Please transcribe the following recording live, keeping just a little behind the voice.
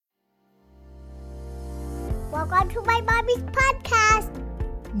Welcome to my mommy's podcast.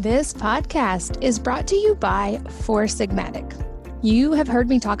 This podcast is brought to you by Four Sigmatic. You have heard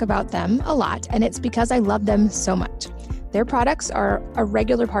me talk about them a lot, and it's because I love them so much. Their products are a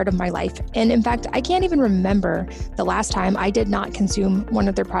regular part of my life. And in fact, I can't even remember the last time I did not consume one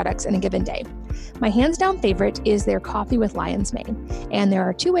of their products in a given day. My hands down favorite is their coffee with lion's mane. And there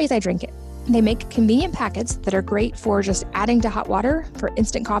are two ways I drink it. They make convenient packets that are great for just adding to hot water for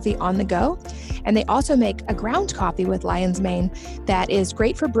instant coffee on the go. And they also make a ground coffee with lion's mane that is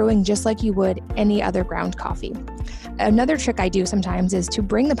great for brewing just like you would any other ground coffee. Another trick I do sometimes is to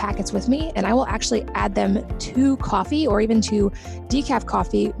bring the packets with me, and I will actually add them to coffee or even to decaf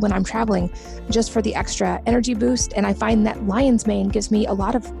coffee when I'm traveling just for the extra energy boost. And I find that lion's mane gives me a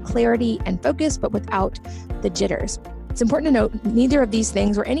lot of clarity and focus, but without the jitters. It's important to note neither of these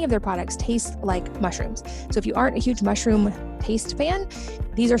things or any of their products taste like mushrooms. So if you aren't a huge mushroom taste fan,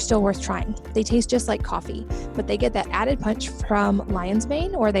 these are still worth trying. They taste just like coffee, but they get that added punch from lion's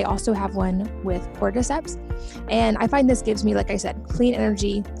mane, or they also have one with cordyceps. And I find this gives me, like I said, clean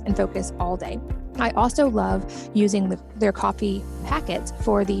energy and focus all day. I also love using their coffee packets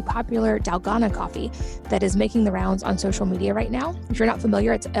for the popular Dalgona coffee that is making the rounds on social media right now. If you're not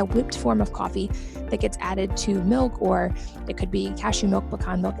familiar, it's a whipped form of coffee that gets added to milk, or it could be cashew milk,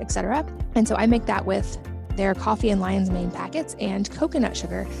 pecan milk, etc. And so I make that with their coffee and lion's mane packets and coconut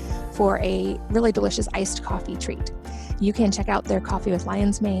sugar for a really delicious iced coffee treat. You can check out their coffee with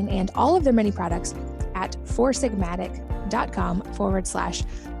lion's mane and all of their many products at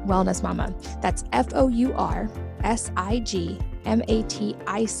foursigmatic.com/wellness mama. That's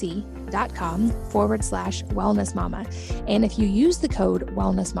foursigmatic.com/wellness mama. And if you use the code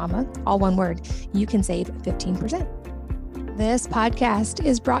wellness mama, all one word, you can save 15%. This podcast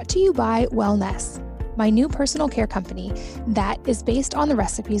is brought to you by Wellness, my new personal care company that is based on the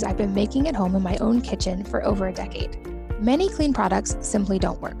recipes I've been making at home in my own kitchen for over a decade. Many clean products simply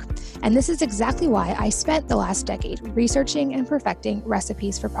don't work. And this is exactly why I spent the last decade researching and perfecting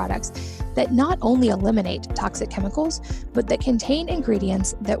recipes for products that not only eliminate toxic chemicals, but that contain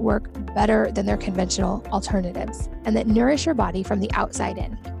ingredients that work better than their conventional alternatives and that nourish your body from the outside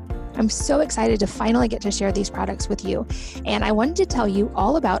in. I'm so excited to finally get to share these products with you. And I wanted to tell you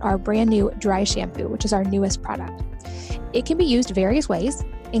all about our brand new dry shampoo, which is our newest product. It can be used various ways,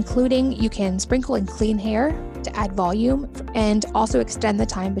 including you can sprinkle in clean hair to add volume and also extend the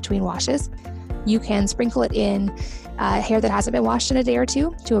time between washes. You can sprinkle it in hair that hasn't been washed in a day or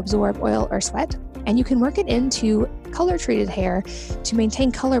two to absorb oil or sweat. And you can work it into color-treated hair to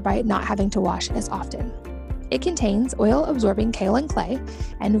maintain color by not having to wash as often. It contains oil-absorbing kaolin clay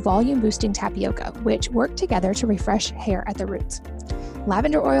and volume-boosting tapioca, which work together to refresh hair at the roots.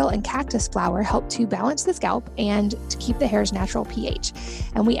 Lavender oil and cactus flower help to balance the scalp and to keep the hair's natural pH.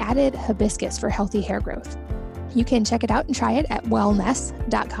 And we added hibiscus for healthy hair growth. You can check it out and try it at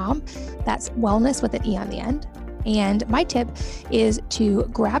wellness.com. That's wellness with an E on the end. And my tip is to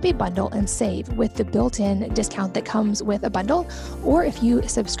grab a bundle and save with the built-in discount that comes with a bundle. Or if you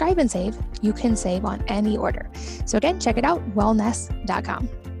subscribe and save, you can save on any order. So again, check it out, wellness.com.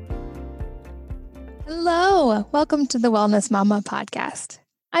 Hello, welcome to the Wellness Mama podcast.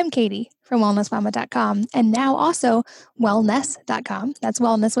 I'm Katie from wellnessmama.com and now also wellness.com. That's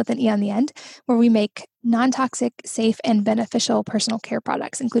wellness with an E on the end, where we make non-toxic, safe, and beneficial personal care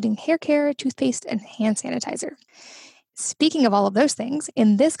products, including hair care, toothpaste, and hand sanitizer. Speaking of all of those things,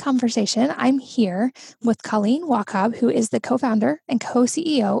 in this conversation, I'm here with Colleen, who is the co-founder and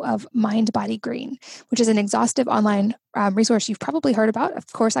co-CEO of mindbodygreen, which is an exhaustive online resource you've probably heard about.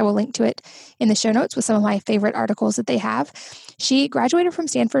 Of course, I will link to it in the show notes with some of my favorite articles that they have. She graduated from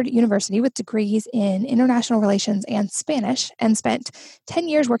Stanford University with degrees in international relations and Spanish and spent 10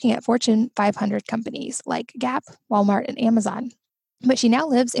 years working at Fortune 500 companies like Gap, Walmart, and Amazon. But she now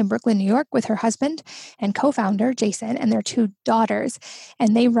lives in Brooklyn, New York with her husband and co-founder, Jason, and their two daughters.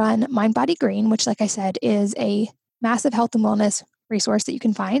 And they run mindbodygreen, which, like I said, is a massive health and wellness resource that you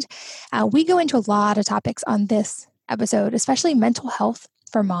can find. We go into a lot of topics on this episode, especially mental health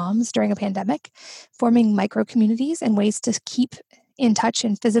for moms during a pandemic, forming micro communities and ways to keep in touch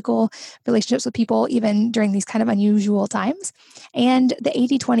and physical relationships with people, even during these kind of unusual times, and the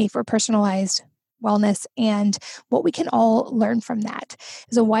 80-20 for personalized wellness and what we can all learn from that.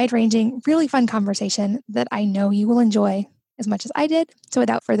 It's a wide-ranging, really fun conversation that I know you will enjoy as much as I did. So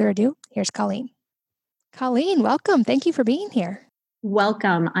without further ado, here's Colleen. Colleen, welcome. Thank you for being here.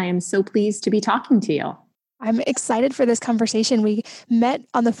 Welcome. I am so pleased to be talking to you. I'm excited for this conversation. We met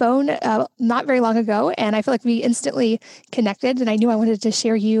on the phone not very long ago, and I feel like we instantly connected, and I knew I wanted to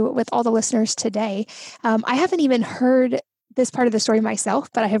share you with all the listeners today. I haven't even heard this part of the story myself,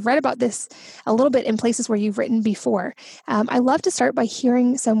 but I have read about this a little bit in places where you've written before. I love to start by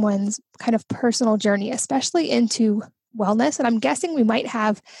hearing someone's kind of personal journey, especially into wellness. And I'm guessing we might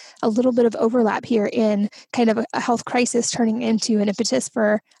have a little bit of overlap here in kind of a health crisis turning into an impetus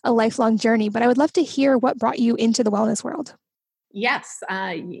for a lifelong journey. But I would love to hear what brought you into the wellness world. Yes,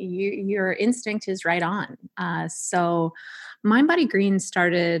 your instinct is right on. So Mind Body Green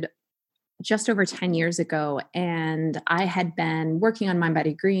started just over 10 years ago. And I had been working on Mind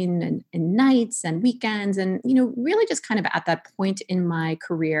Body Green and nights and weekends. And, really just kind of at that point in my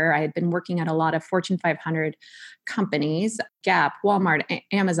career, I had been working at a lot of Fortune 500 companies, Gap, Walmart,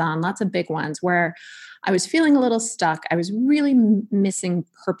 Amazon, lots of big ones where I was feeling a little stuck. I was really missing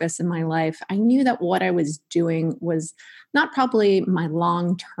purpose in my life. I knew that what I was doing was not probably my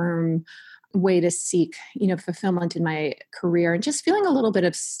long-term way to seek, fulfillment in my career, and just feeling a little bit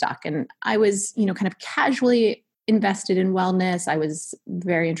of stuck. And I was, kind of casually invested in wellness. I was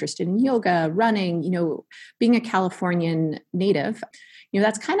very interested in yoga, running, being a Californian native,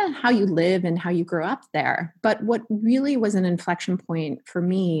 that's kind of how you live and how you grow up there. But what really was an inflection point for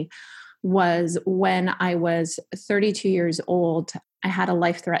me was when I was 32 years old. I had a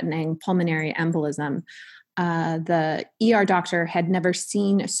life-threatening pulmonary embolism. The ER doctor had never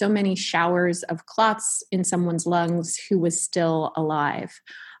seen so many showers of clots in someone's lungs who was still alive.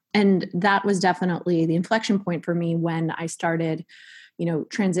 And that was definitely the inflection point for me when I started,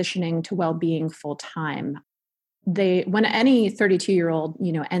 transitioning to well-being full-time. When any 32-year-old,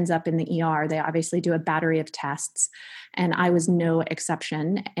 ends up in the ER, they obviously do a battery of tests, and I was no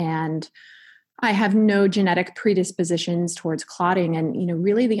exception. And I have no genetic predispositions towards clotting. And,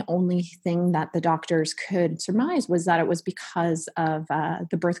 really the only thing that the doctors could surmise was that it was because of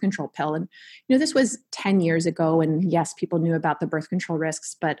the birth control pill. And, this was 10 years ago. And yes, people knew about the birth control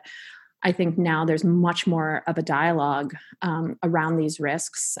risks, but I think now there's much more of a dialogue around these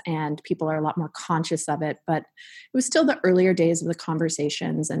risks, and people are a lot more conscious of it. But it was still the earlier days of the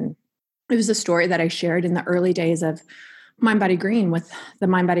conversations. And it was a story that I shared in the early days of Mind Body Green with the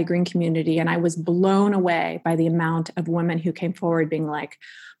Mind Body Green community. And I was blown away by the amount of women who came forward being like,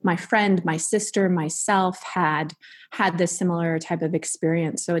 my friend, my sister, myself had this similar type of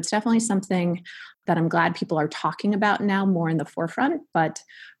experience. So it's definitely something that I'm glad people are talking about now more in the forefront. But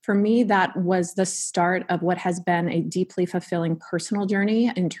for me, that was the start of what has been a deeply fulfilling personal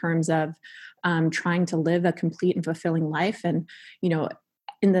journey in terms of trying to live a complete and fulfilling life. And,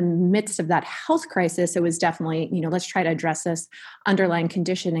 in the midst of that health crisis, it was definitely, let's try to address this underlying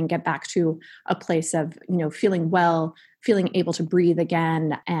condition and get back to a place of, feeling well, feeling able to breathe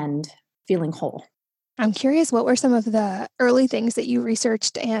again, and feeling whole. I'm curious, what were some of the early things that you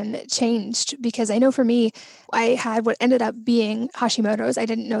researched and changed? Because I know for me, I had what ended up being Hashimoto's. I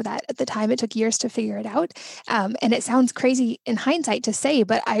didn't know that at the time. It took years to figure it out. And it sounds crazy in hindsight to say,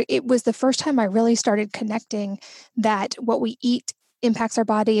 but it was the first time I really started connecting that what we eat impacts our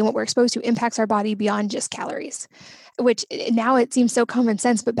body and what we're exposed to impacts our body beyond just calories, which now it seems so common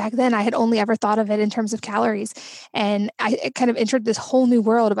sense. But back then I had only ever thought of it in terms of calories. And I kind of entered this whole new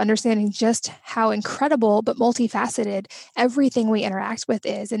world of understanding just how incredible but multifaceted everything we interact with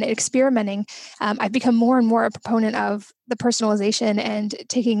is. And experimenting, I've become more and more a proponent of the personalization and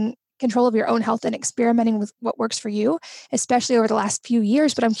taking control of your own health and experimenting with what works for you, especially over the last few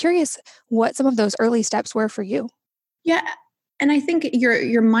years. But I'm curious what some of those early steps were for you. Yeah. And I think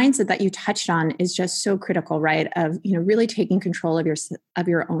your mindset that you touched on is just so critical, right? Of, really taking control of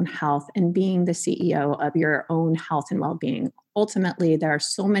your own health and being the CEO of your own health and well-being. Ultimately, there are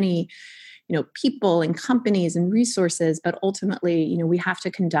so many, people and companies and resources, but ultimately, we have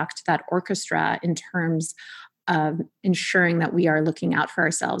to conduct that orchestra in terms of ensuring that we are looking out for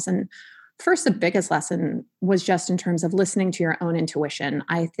ourselves. And first, the biggest lesson was just in terms of listening to your own intuition.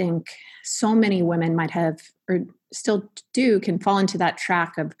 I think so many women might have, or still do, can fall into that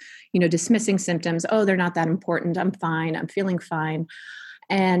track of, dismissing symptoms. Oh, they're not that important. I'm fine. I'm feeling fine.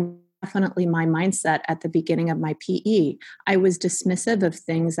 And definitely my mindset at the beginning of my PE, I was dismissive of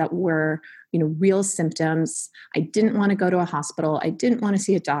things that were, real symptoms. I didn't want to go to a hospital. I didn't want to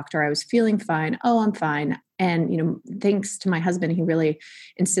see a doctor. I was feeling fine. Oh, I'm fine. And, thanks to my husband, he really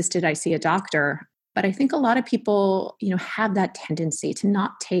insisted I see a doctor. But I think a lot of people, have that tendency to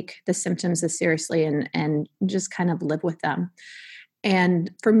not take the symptoms as seriously and just kind of live with them.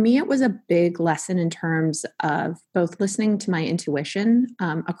 And for me, it was a big lesson in terms of both listening to my intuition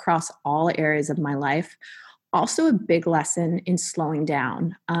across all areas of my life. Also a big lesson in slowing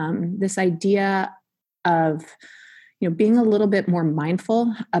down. This idea of being a little bit more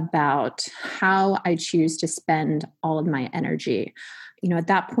mindful about how I choose to spend all of my energy. At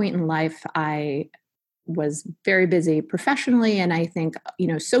that point in life, I was very busy professionally. And I think,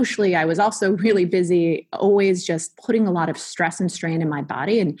 socially, I was also really busy, always just putting a lot of stress and strain in my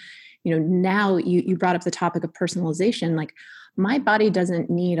body. And, now you brought up the topic of personalization. Like, my body doesn't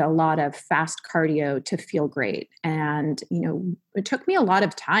need a lot of fast cardio to feel great. And, it took me a lot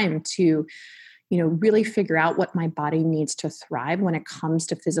of time to really figure out what my body needs to thrive when it comes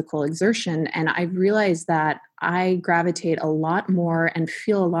to physical exertion. And I realized that I gravitate a lot more and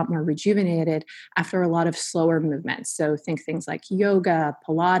feel a lot more rejuvenated after a lot of slower movements. So think things like yoga,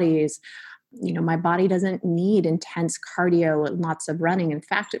 Pilates. My body doesn't need intense cardio and lots of running. In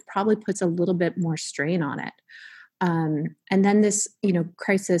fact, it probably puts a little bit more strain on it. And then this,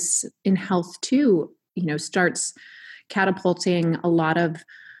 crisis in health too, starts catapulting a lot of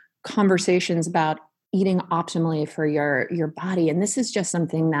conversations about eating optimally for your body. And this is just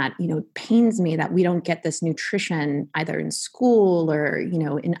something that, pains me that we don't get this nutrition either in school or,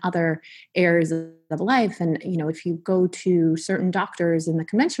 in other areas of life. And, if you go to certain doctors in the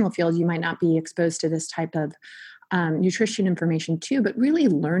conventional field, you might not be exposed to this type of nutrition information too, but really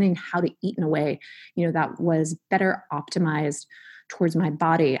learning how to eat in a way, that was better optimized towards my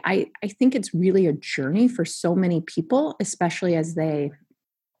body. I think it's really a journey for so many people, especially as they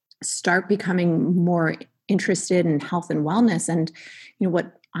start becoming more interested in health and wellness. And,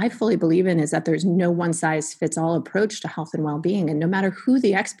 what I fully believe in is that there's no one size fits all approach to health and well-being. And no matter who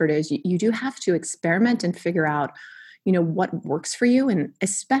the expert is, you do have to experiment and figure out, what works for you. And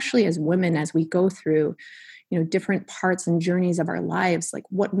especially as women, as we go through, different parts and journeys of our lives, like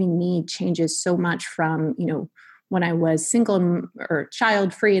what we need changes so much from, when I was single or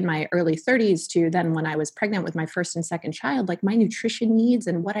child free in my early 30s to then when I was pregnant with my first and second child. Like, my nutrition needs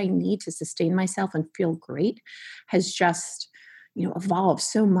and what I need to sustain myself and feel great has just, evolved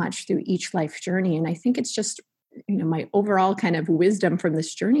so much through each life journey. And I think it's just, my overall kind of wisdom from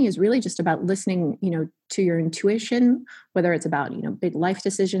this journey is really just about listening, to your intuition, whether it's about, big life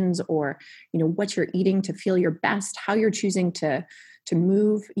decisions or, what you're eating to feel your best, how you're choosing to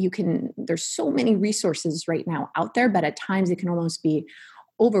move. There's so many resources right now out there, but at times it can almost be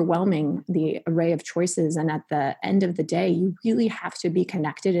overwhelming, the array of choices. And at the end of the day, you really have to be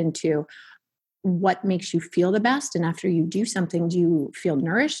connected into what makes you feel the best. And after you do something, do you feel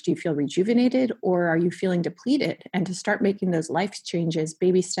nourished? Do you feel rejuvenated? Or are you feeling depleted? And to start making those life changes,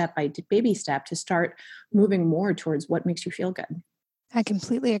 baby step by baby step, to start moving more towards what makes you feel good. I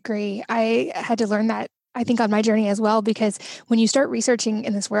completely agree. I had to learn that, I think, on my journey as well, because when you start researching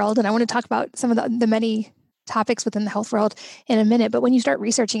in this world, and I want to talk about some of the many topics within the health world in a minute, but when you start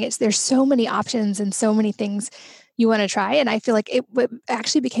researching it, there's so many options and so many things you want to try. And I feel like it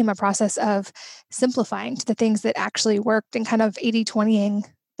actually became a process of simplifying to the things that actually worked and kind of 80-20ing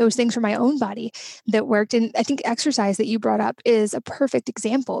those things for my own body that worked. And I think exercise that you brought up is a perfect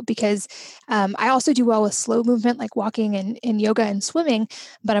example, because I also do well with slow movement, like walking and yoga and swimming,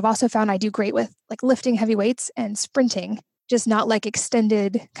 but I've also found I do great with like lifting heavy weights and sprinting, just not like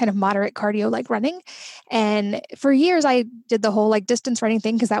extended kind of moderate cardio like running. And for years I did the whole like distance running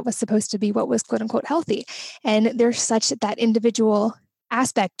thing because that was supposed to be what was quote unquote healthy. And there's such that individual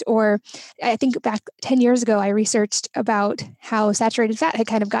aspect. Or I think back 10 years ago, I researched about how saturated fat had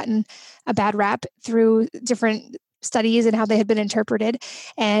kind of gotten a bad rap through different studies and how they had been interpreted.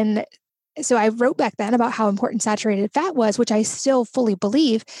 And so I wrote back then about how important saturated fat was, which I still fully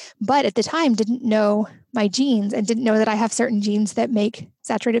believe, but at the time didn't know my genes and didn't know that I have certain genes that make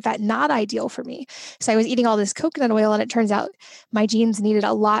saturated fat not ideal for me. So I was eating all this coconut oil, and it turns out my genes needed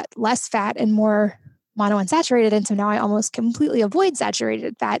a lot less fat and more monounsaturated. And so now I almost completely avoid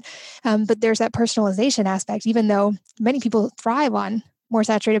saturated fat. But there's that personalization aspect, even though many people thrive on more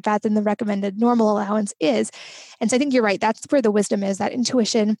saturated fat than the recommended normal allowance is. And so I think you're right. That's where the wisdom is, that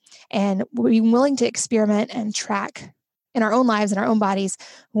intuition and being willing to experiment and track in our own lives and our own bodies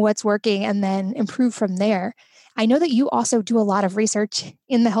what's working and then improve from there. I know that you also do a lot of research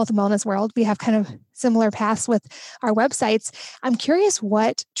in the health and wellness world. We have kind of similar paths with our websites. I'm curious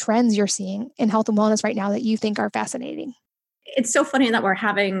what trends you're seeing in health and wellness right now that you think are fascinating. It's so funny that we're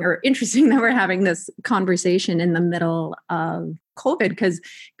having, or interesting that we're having this conversation in the middle of COVID, because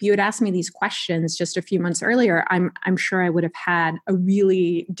if you had asked me these questions just a few months earlier, I'm sure I would have had a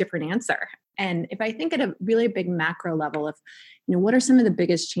really different answer. And if I think at a really big macro level of, what are some of the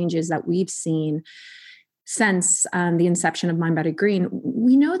biggest changes that we've seen since the inception of Mind Body Green,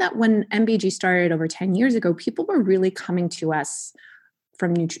 we know that when MBG started over 10 years ago, people were really coming to us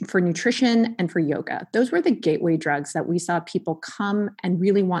for nutrition and for yoga. Those were the gateway drugs that we saw people come and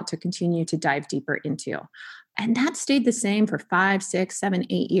really want to continue to dive deeper into. And that stayed the same for 5, 6, 7,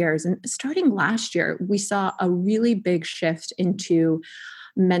 8 years. And starting last year, we saw a really big shift into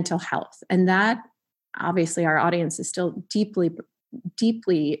mental health. And that obviously our audience is still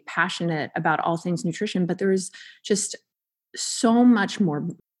deeply passionate about all things nutrition, but there's just so much more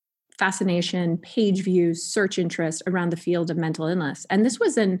fascination, page views, search interest around the field of mental illness. And this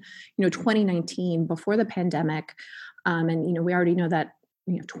was in, 2019, before the pandemic. And, we already know that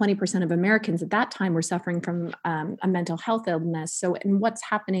 20% of Americans at that time were suffering from a mental health illness. So, and what's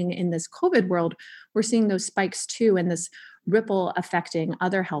happening in this COVID world, we're seeing those spikes too, and this ripple affecting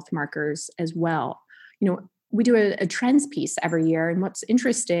other health markers as well. We do a trends piece every year. And what's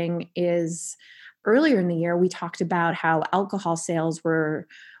interesting is earlier in the year, we talked about how alcohol sales were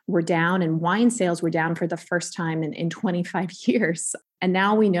down and wine sales were down for the first time in 25 years. And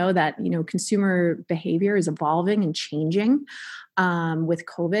now we know that, consumer behavior is evolving and changing with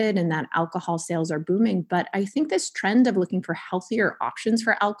COVID, and that alcohol sales are booming. But I think this trend of looking for healthier options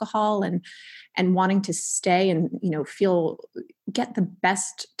for alcohol and wanting to stay and, get the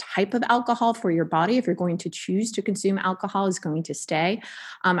best type of alcohol for your body, if you're going to choose to consume alcohol, is going to stay.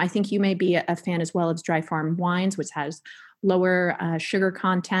 I think you may be a fan as well of dry farm wines, which has lower sugar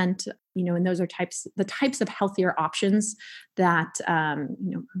content, and those are the types of healthier options that,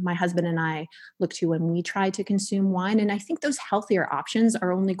 my husband and I look to when we try to consume wine. And I think those healthier options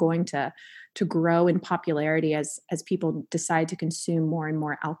are only going to grow in popularity as people decide to consume more and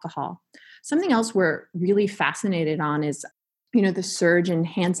more alcohol. Something else we're really fascinated on is, the surge in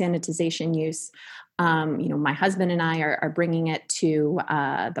hand sanitization use. My husband and I are bringing it to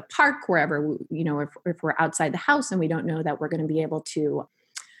the park, wherever, if we're outside the house and we don't know that we're going to be able to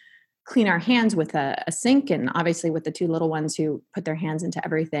clean our hands with a sink. And obviously with the two little ones who put their hands into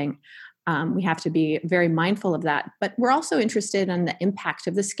everything, we have to be very mindful of that. But we're also interested in the impact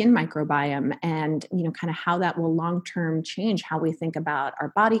of the skin microbiome and, kind of how that will long-term change how we think about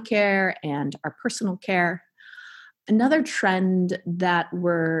our body care and our personal care. Another trend that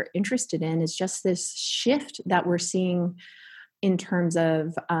we're interested in is just this shift that we're seeing in terms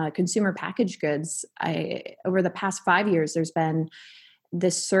of consumer packaged goods. Over the past 5 years, there's been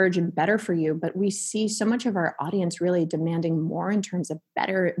this surge in better for you, but we see so much of our audience really demanding more in terms of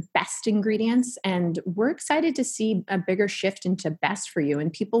best ingredients. And we're excited to see a bigger shift into best for you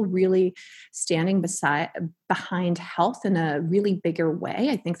and people really standing behind health in a really bigger way.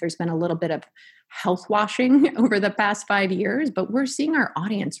 I think there's been a little bit of health washing over the past 5 years, but we're seeing our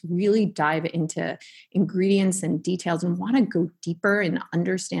audience really dive into ingredients and details and want to go deeper in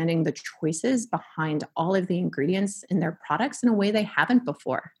understanding the choices behind all of the ingredients in their products in a way they haven't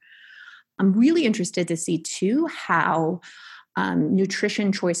before. I'm really interested to see too how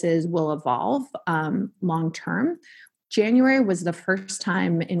nutrition choices will evolve long term. January was the first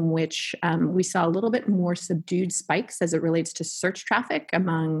time in which we saw a little bit more subdued spikes as it relates to search traffic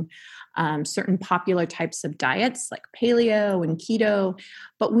among certain popular types of diets like paleo and keto.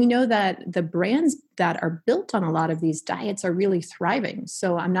 But we know that the brands that are built on a lot of these diets are really thriving.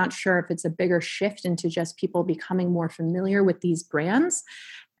 So I'm not sure if it's a bigger shift into just people becoming more familiar with these brands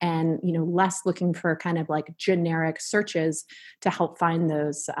and, less looking for kind of like generic searches to help find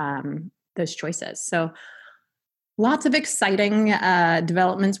those choices. So lots of exciting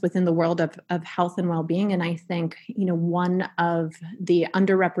developments within the world of health and well-being. And I think, one of the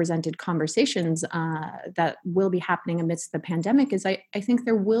underrepresented conversations that will be happening amidst the pandemic is I think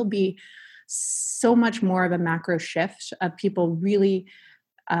there will be so much more of a macro shift of people really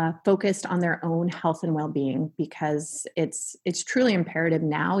focused on their own health and well-being, because it's truly imperative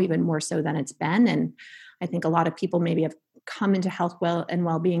now, even more so than it's been. And I think a lot of people maybe have come into health and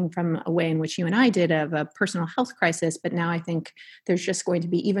well-being from a way in which you and I did of a personal health crisis. But now I think there's just going to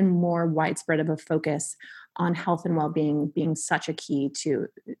be even more widespread of a focus on health and well-being being such a key to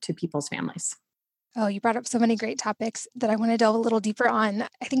people's families. Oh, you brought up so many great topics that I want to delve a little deeper on.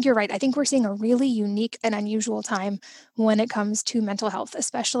 I think you're right. I think we're seeing a really unique and unusual time when it comes to mental health,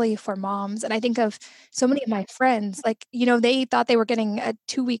 especially for moms. And I think of so many of my friends, they thought they were getting a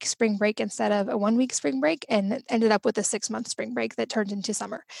 2-week spring break instead of a 1-week spring break and ended up with a 6-month spring break that turned into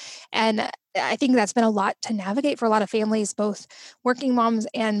summer. And I think that's been a lot to navigate for a lot of families, both working moms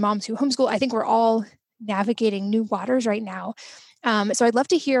and moms who homeschool. I think we're all navigating new waters right now. So I'd love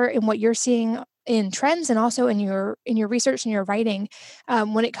to hear in what you're seeing in trends and also in your research and your writing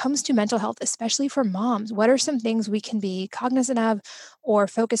when it comes to mental health, especially for moms. What are some things we can be cognizant of or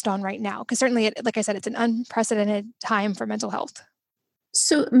focused on right now? Because certainly, like I said, it's an unprecedented time for mental health.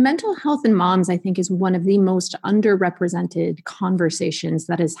 So mental health in moms, I think, is one of the most underrepresented conversations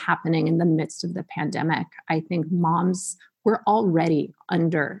that is happening in the midst of the pandemic. I think moms were already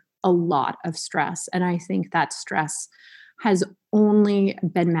under a lot of stress. And I think that stress has only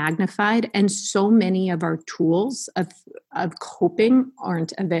been magnified, and so many of our tools of coping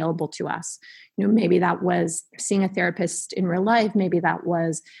aren't available to us. Maybe that was seeing a therapist in real life, maybe that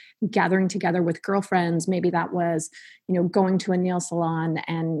was gathering together with girlfriends, maybe that was going to a nail salon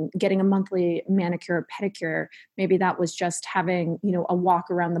and getting a monthly manicure or pedicure, maybe that was just having a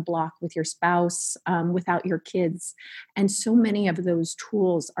walk around the block with your spouse, without your kids. And so many of those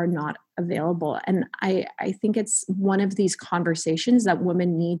tools are not available. And I think it's one of these conversations that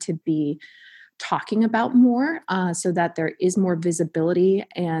women need to be talking about more, so that there is more visibility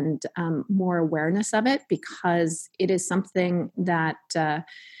and more awareness of it, because it is something that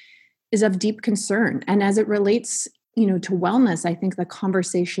is of deep concern. And as it relates to wellness, I think the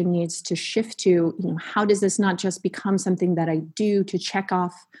conversation needs to shift to, how does this not just become something that I do to check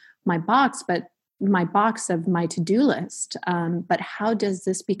off my box, but my box of my to-do list, but how does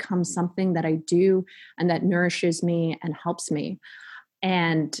this become something that I do and that nourishes me and helps me?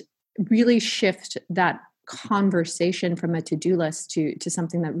 And really shift that conversation from a to-do list to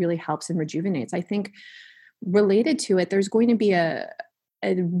something that really helps and rejuvenates. I think related to it, there's going to be a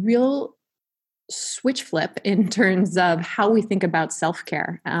real switch flip in terms of how we think about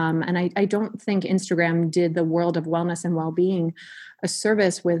self-care. And I don't think Instagram did the world of wellness and well-being a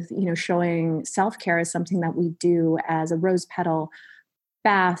service with, showing self-care as something that we do as a rose petal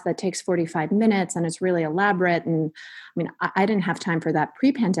bath that takes 45 minutes and it's really elaborate. And I didn't have time for that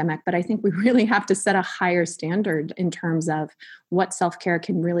pre-pandemic, but I think we really have to set a higher standard in terms of what self-care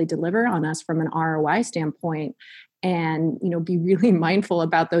can really deliver on us from an ROI standpoint. And be really mindful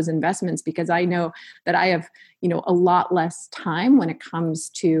about those investments, because I know that I have a lot less time when it comes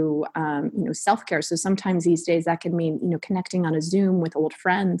to self-care. So sometimes these days that can mean connecting on a Zoom with old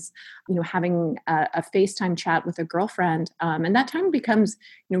friends, having a FaceTime chat with a girlfriend, and that time becomes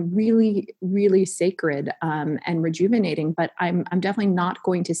really, really sacred and rejuvenating. But I'm definitely not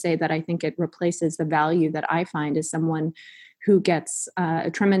going to say that I think it replaces the value that I find as someone who gets a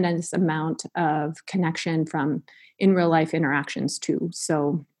tremendous amount of connection from in real life interactions too.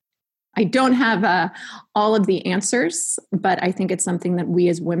 So I don't have all of the answers, but I think it's something that we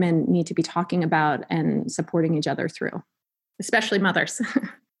as women need to be talking about and supporting each other through, especially mothers.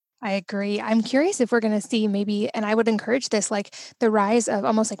 I agree. I'm curious if we're going to see maybe, and I would encourage this, like the rise of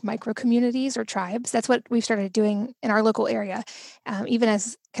almost like micro communities or tribes. That's what we've started doing in our local area. Even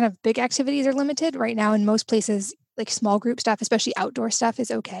as kind of big activities are limited right now in most places, like small group stuff, especially outdoor stuff,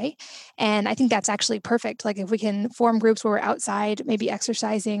 is okay. And I think that's actually perfect. Like if we can form groups where we're outside, maybe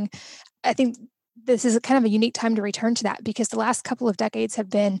exercising, I think this is kind of a unique time to return to that, because the last couple of decades have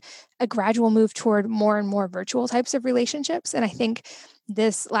been a gradual move toward more and more virtual types of relationships. And I think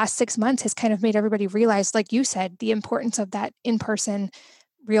this last 6 months has kind of made everybody realize, like you said, the importance of that in-person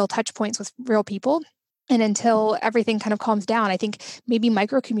real touch points with real people. And until everything kind of calms down, I think maybe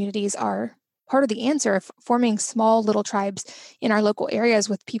micro communities are part of the answer of forming small little tribes in our local areas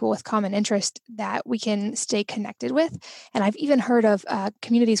with people with common interest that we can stay connected with. And I've even heard of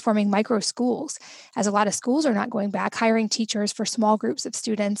communities forming micro schools, as a lot of schools are not going back, hiring teachers for small groups of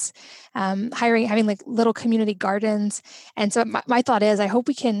students, having like little community gardens. And so my thought is, I hope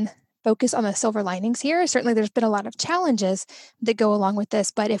we can focus on the silver linings here. Certainly there's been a lot of challenges that go along with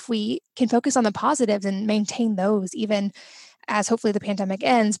this, but if we can focus on the positives and maintain those, even as hopefully the pandemic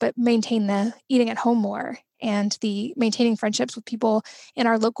ends, but maintain the eating at home more and the maintaining friendships with people in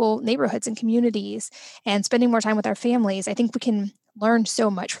our local neighborhoods and communities and spending more time with our families, I think we can learn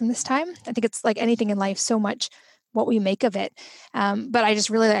so much from this time. I think it's like anything in life, so much what we make of it. But I just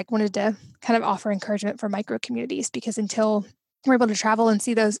really wanted to kind of offer encouragement for micro communities, because until we're able to travel and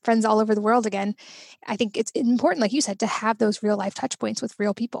see those friends all over the world again, I think it's important, like you said, to have those real life touch points with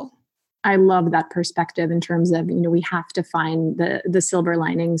real people. I love that perspective in terms of, we have to find the silver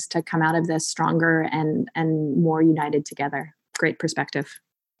linings to come out of this stronger and more united together. Great perspective.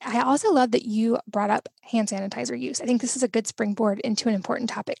 I also love that you brought up hand sanitizer use. I think this is a good springboard into an important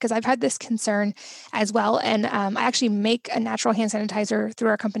topic, because I've had this concern as well. And I actually make a natural hand sanitizer through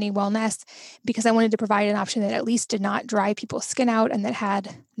our company, Wellness, because I wanted to provide an option that at least did not dry people's skin out and that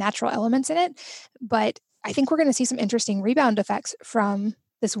had natural elements in it. But I think we're going to see some interesting rebound effects from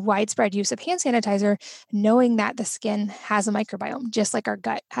this widespread use of hand sanitizer, knowing that the skin has a microbiome, just like our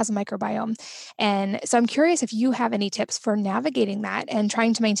gut has a microbiome. And so I'm curious if you have any tips for navigating that and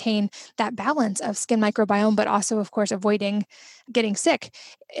trying to maintain that balance of skin microbiome, but also, of course, avoiding getting sick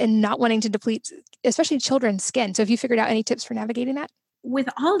and not wanting to deplete, especially children's skin. So have you figured out any tips for navigating that? With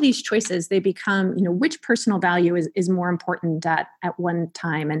all of these choices, they become, which personal value is more important at one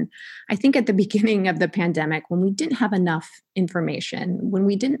time. And I think at the beginning of the pandemic, when we didn't have enough information, when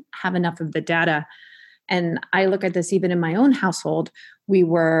we didn't have enough of the data And I look at this even in my own household. We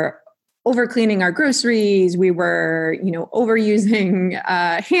were over cleaning our groceries. We were, overusing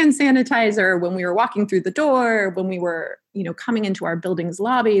hand sanitizer when we were walking through the door, when we were, coming into our building's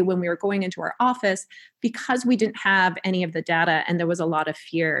lobby, when we were going into our office, because we didn't have any of the data and there was a lot of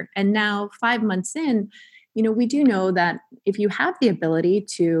fear. And now 5 months in, we do know that if you have the ability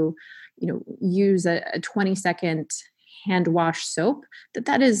to, use a 20-second hand wash soap,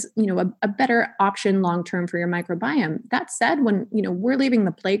 that is, a better option long-term for your microbiome. That said, when, we're leaving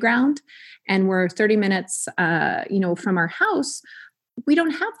the playground and we're 30 minutes, from our house, we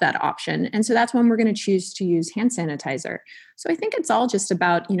don't have that option. And so that's when we're going to choose to use hand sanitizer. So I think it's all just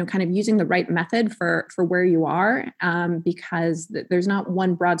about, kind of using the right method for where you are, because there's not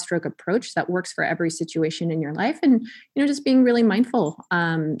one broad stroke approach that works for every situation in your life. And, just being really mindful,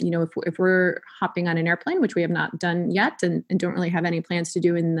 if we're hopping on an airplane, which we have not done yet and don't really have any plans to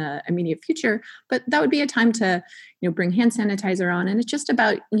do in the immediate future, but that would be a time to, bring hand sanitizer on. And it's just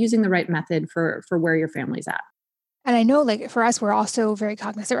about using the right method for where your family's at. And I know, like, for us, we're also very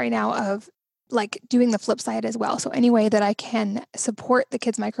cognizant right now of like doing the flip side as well. So any way that I can support the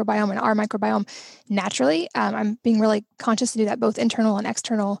kids' microbiome and our microbiome naturally, I'm being really conscious to do that, both internal and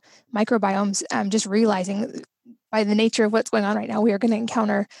external microbiomes. Just realizing by the nature of what's going on right now, we are going to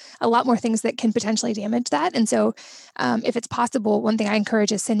encounter a lot more things that can potentially damage that. And so if it's possible, one thing I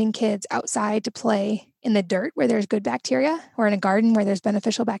encourage is sending kids outside to play in the dirt where there's good bacteria, or in a garden where there's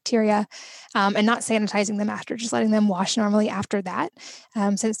beneficial bacteria, and not sanitizing them after, just letting them wash normally after that,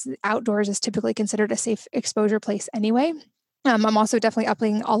 since outdoors is typically considered a safe exposure place anyway. I'm also definitely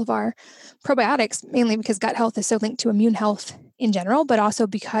upping all of our probiotics, mainly because gut health is so linked to immune health in general, but also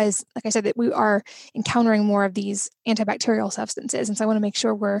because, like I said, that we are encountering more of these antibacterial substances. And so I want to make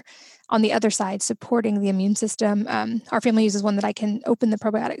sure we're on the other side supporting the immune system. Our family uses one that I can open the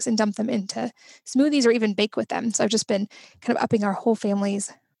probiotics and dump them into smoothies or even bake with them. So I've just been kind of upping our whole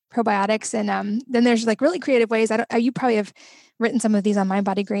family's probiotics. And then there's like really creative ways. You probably have written some of these on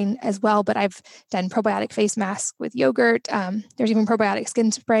mindbodygreen as well, but I've done probiotic face masks with yogurt. There's even probiotic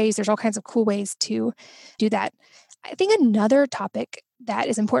skin sprays. There's all kinds of cool ways to do that. I think another topic that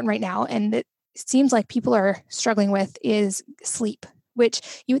is important right now, and that seems like people are struggling with, is sleep,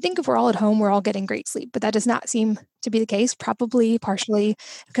 which you would think if we're all at home, we're all getting great sleep, but that does not seem to be the case, probably partially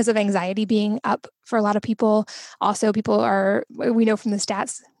because of anxiety being up for a lot of people. Also, people are, we know from the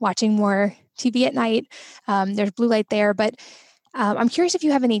stats, watching more TV at night. There's blue light there, but I'm curious if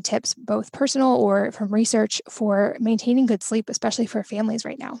you have any tips, both personal or from research, for maintaining good sleep, especially for families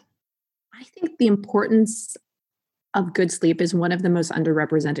right now. I think the importance of good sleep is one of the most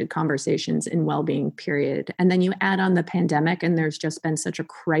underrepresented conversations in well-being, period. And then you add on the pandemic, and there's just been such a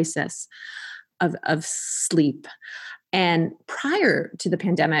crisis of sleep. And prior to the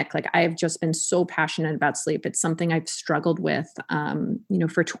pandemic, like, I've just been so passionate about sleep. It's something I've struggled with,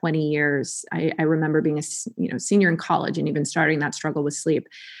 for 20 years. I remember being a senior in college and even starting that struggle with sleep.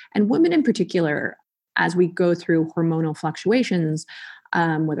 And women in particular, as we go through hormonal fluctuations,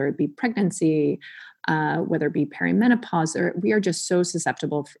 whether it be pregnancy, whether it be perimenopause, or we are just so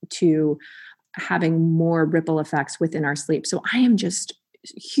susceptible to having more ripple effects within our sleep. So I am just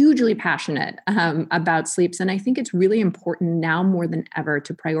hugely passionate about sleeps. And I think it's really important now more than ever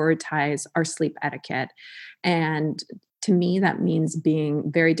to prioritize our sleep etiquette. And to me, that means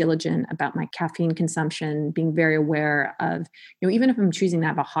being very diligent about my caffeine consumption, being very aware of, even if I'm choosing to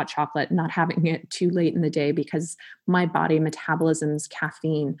have a hot chocolate, not having it too late in the day, because my body metabolisms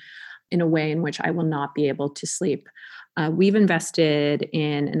caffeine in a way in which I will not be able to sleep. We've invested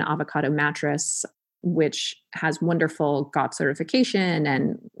in an avocado mattress, which has wonderful GOT certification,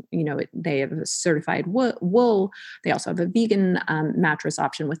 and they have a certified wool. They also have a vegan mattress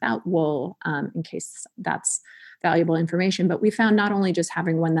option without wool, in case that's valuable information. But we found not only just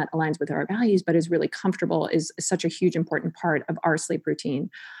having one that aligns with our values, but is really comfortable, is such a huge important part of our sleep routine.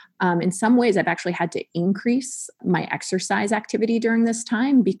 In some ways, I've actually had to increase my exercise activity during this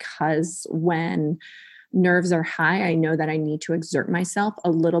time, because when nerves are high, I know that I need to exert myself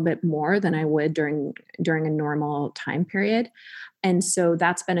a little bit more than I would during a normal time period. And so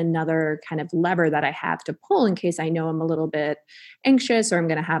that's been another kind of lever that I have to pull in case I know I'm a little bit anxious, or I'm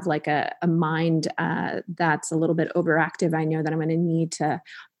going to have like a mind that's a little bit overactive. I know that I'm going to need to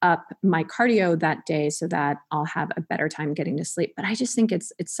up my cardio that day so that I'll have a better time getting to sleep. But I just think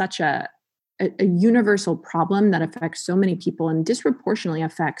it's such a a universal problem that affects so many people and disproportionately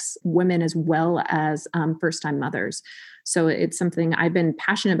affects women as well as first-time mothers. So it's something I've been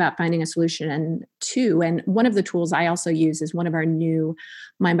passionate about finding a solution to. And one of the tools I also use is one of our new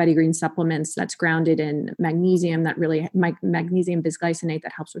mindbodygreen supplements that's grounded in magnesium, magnesium bisglycinate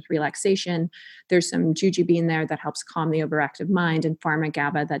that helps with relaxation. There's some jujube in there that helps calm the overactive mind, and pharma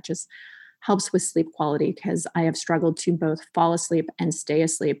GABA that just helps with sleep quality, because I have struggled to both fall asleep and stay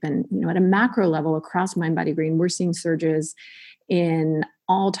asleep. And, at a macro level across mindbodygreen, we're seeing surges in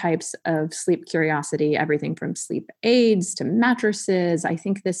all types of sleep curiosity, everything from sleep aids to mattresses. I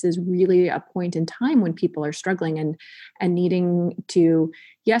think this is really a point in time when people are struggling and needing to,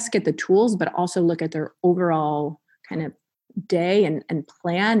 yes, get the tools, but also look at their overall kind of day and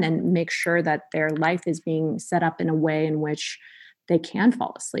plan and make sure that their life is being set up in a way in which they can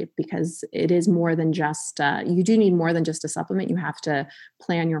fall asleep, because it is more than just, you do need more than just a supplement. You have to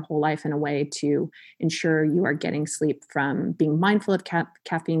plan your whole life in a way to ensure you are getting sleep from being mindful of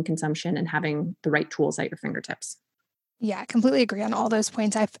caffeine consumption and having the right tools at your fingertips. Yeah, I completely agree on all those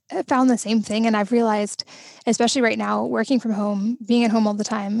points. I've found the same thing. And I've realized, especially right now, working from home, being at home all the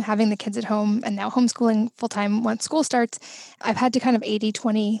time, having the kids at home, and now homeschooling full time once school starts, I've had to kind of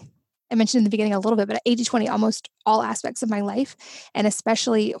 80/20. I mentioned in the beginning a little bit, but 80/20 almost all aspects of my life, and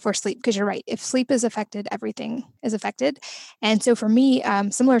especially for sleep, because you're right. If sleep is affected, everything is affected. And so for me,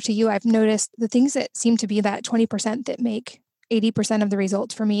 similar to you, I've noticed the things that seem to be that 20% that make 80% of the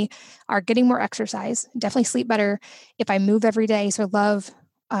results for me are getting more exercise, definitely sleep better if I move every day. So I love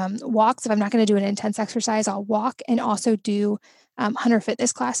walks. If I'm not going to do an intense exercise, I'll walk, and also do hunter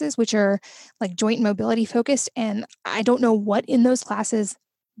fitness classes, which are like joint mobility focused. And I don't know what in those classes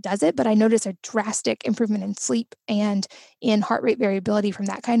does it, but I notice a drastic improvement in sleep and in heart rate variability from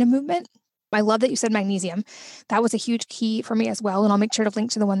that kind of movement. I love that you said magnesium. That was a huge key for me as well. And I'll make sure to link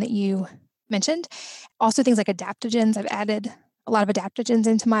to the one that you mentioned. Also, things like adaptogens. I've added a lot of adaptogens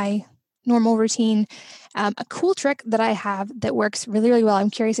into my normal routine. A cool trick that I have that works really, really well, I'm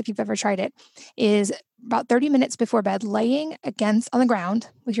curious if you've ever tried it, is about 30 minutes before bed, laying on the ground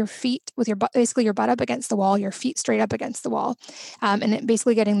with your feet, with your butt, basically your butt up against the wall, your feet straight up against the wall, and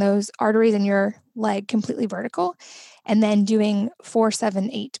basically getting those arteries in your leg completely vertical, and then doing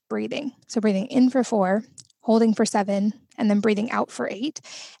 4-7-8 breathing. So breathing in for 4, holding for 7, and then breathing out for 8.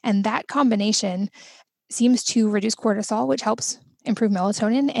 And that combination seems to reduce cortisol, which helps improve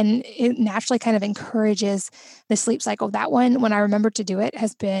melatonin, and it naturally kind of encourages the sleep cycle. That one, when I remember to do it,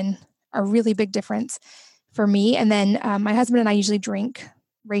 has been a really big difference for me. And then my husband and I usually drink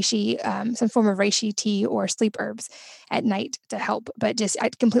reishi, some form of reishi tea or sleep herbs at night to help. But I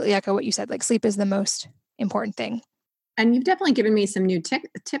completely echo what you said. Like, sleep is the most important thing. And you've definitely given me some new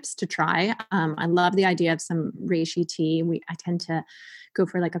tips to try. I love the idea of some reishi tea. I tend to go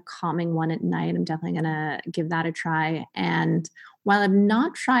for like a calming one at night. I'm definitely going to give that a try. And while I've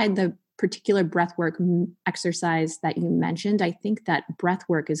not tried the particular breathwork exercise that you mentioned, I think that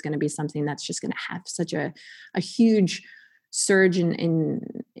breathwork is going to be something that's just going to have such a huge surge in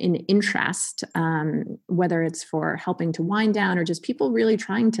interest, whether it's for helping to wind down or just people really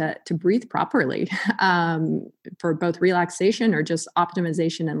trying to breathe properly, for both relaxation or just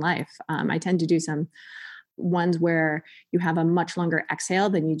optimization in life. I tend to do some ones where you have a much longer exhale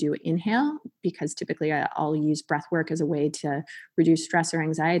than you do inhale, because typically I'll use breath work as a way to reduce stress or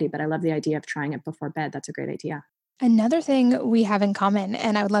anxiety, but I love the idea of trying it before bed. That's a great idea. Another thing we have in common,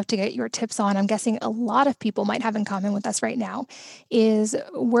 and I would love to get your tips on, I'm guessing a lot of people might have in common with us right now, is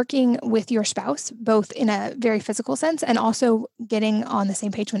working with your spouse, both in a very physical sense and also getting on the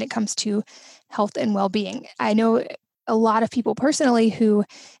same page when it comes to health and well-being. I know a lot of people personally who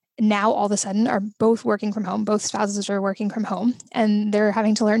now all of a sudden are both working from home, both spouses are working from home, and they're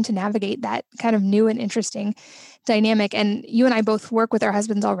having to learn to navigate that kind of new and interesting dynamic. And you and I both work with our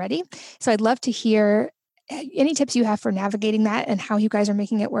husbands already. So I'd love to hear any tips you have for navigating that and how you guys are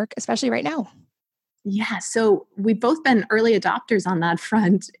making it work, especially right now. Yeah, so we've both been early adopters on that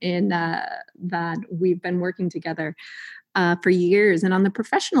front in that we've been working together for years. And on the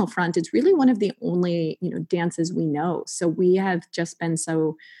professional front, it's really one of the only, dances we know. So we have just been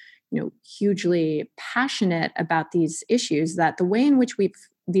so, hugely passionate about these issues, that the way in which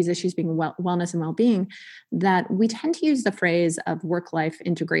these issues being wellness and well-being, that we tend to use the phrase of work-life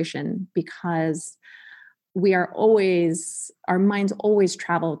integration, because our minds always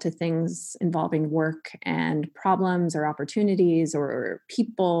travel to things involving work and problems or opportunities or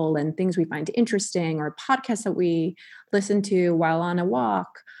people and things we find interesting or podcasts that we listen to while on a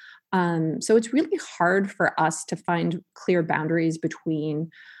walk. So it's really hard for us to find clear boundaries between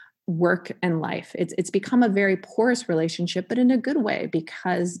work and life. It's become a very porous relationship, but in a good way,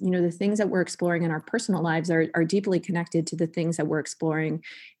 because the things that we're exploring in our personal lives are deeply connected to the things that we're exploring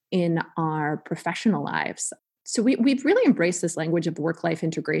in our professional lives. So we've really embraced this language of work-life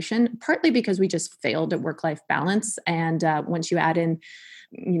integration, partly because we just failed at work-life balance. And once you add in,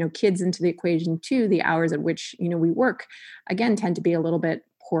 kids into the equation too, the hours at which, we work, again, tend to be a little bit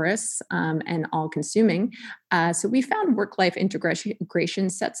porous and all-consuming. So we found work-life integration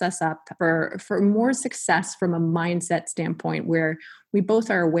sets us up for more success from a mindset standpoint, where we both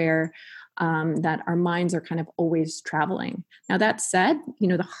are aware that our minds are kind of always traveling. Now, that said,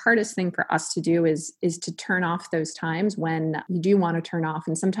 the hardest thing for us to do is to turn off those times when you do want to turn off.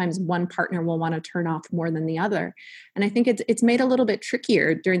 And sometimes one partner will want to turn off more than the other. And I think it's made a little bit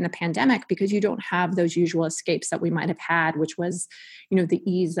trickier during the pandemic, because you don't have those usual escapes that we might have had, which was, the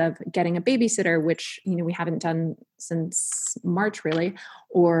ease of getting a babysitter, which, we haven't done since March really,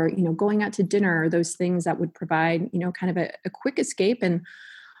 or, going out to dinner, or those things that would provide, kind of a quick escape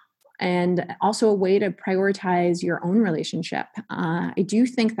and also a way to prioritize your own relationship. I do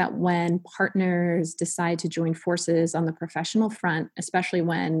think that when partners decide to join forces on the professional front, especially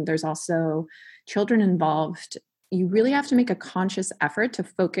when there's also children involved, you really have to make a conscious effort to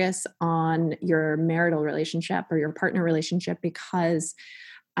focus on your marital relationship or your partner relationship, because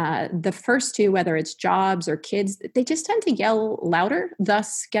the first two, whether it's jobs or kids, they just tend to yell louder,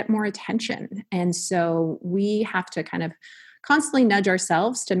 thus get more attention. And so we have to kind of constantly nudge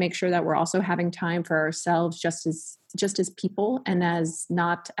ourselves to make sure that we're also having time for ourselves, just as people, and as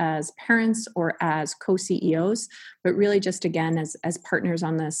not as parents or as co-CEOs, but really just, again, as partners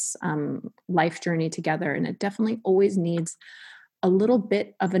on this life journey together. And it definitely always needs a little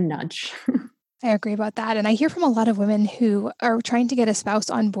bit of a nudge. I agree about that. And I hear from a lot of women who are trying to get a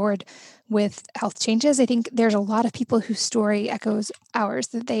spouse on board with health changes. I think there's a lot of people whose story echoes ours,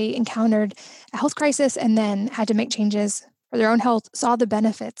 that they encountered a health crisis and then had to make changes for their own health, saw the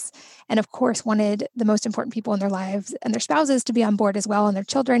benefits, and of course wanted the most important people in their lives and their spouses to be on board as well, and their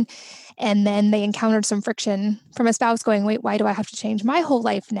children. And then they encountered some friction from a spouse going, wait, why do I have to change my whole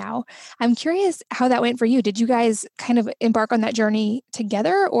life now? I'm curious how that went for you. Did you guys kind of embark on that journey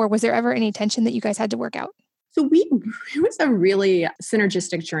together, or was there ever any tension that you guys had to work out? So it was a really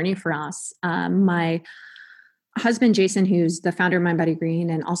synergistic journey for us. My husband, Jason, who's the founder of mindbodygreen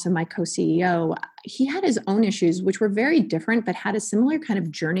and also my co-CEO, he had his own issues, which were very different, but had a similar kind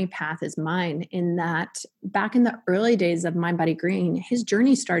of journey path as mine, in that back in the early days of mindbodygreen, his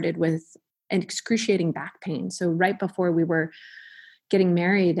journey started with an excruciating back pain. So right before we were getting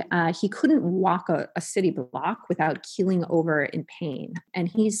married, he couldn't walk a city block without keeling over in pain. And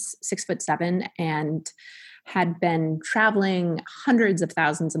he's 6'7" and had been traveling hundreds of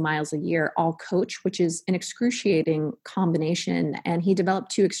thousands of miles a year, all coach, which is an excruciating combination. And he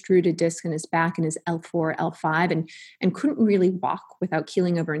developed 2 extruded discs in his back in his L4, L5, and couldn't really walk without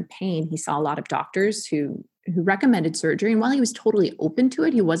keeling over in pain. He saw a lot of doctors who recommended surgery. And while he was totally open to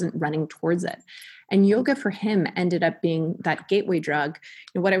it, he wasn't running towards it. And yoga for him ended up being that gateway drug.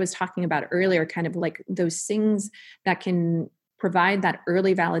 What I was talking about earlier, kind of like those things that can provide that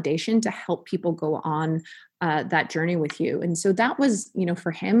early validation to help people go on that journey with you. And so that was,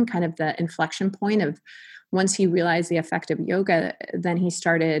 for him, kind of the inflection point of, once he realized the effect of yoga, then he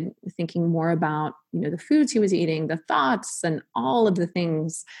started thinking more about, the foods he was eating, the thoughts, and all of the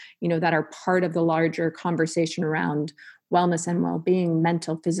things, that are part of the larger conversation around wellness and well-being,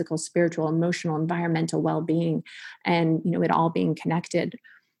 mental, physical, spiritual, emotional, environmental well-being, and, it all being connected.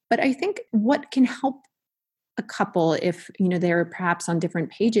 But I think what can help a couple, if they're perhaps on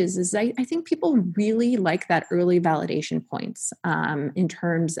different pages, is I think people really like that early validation points in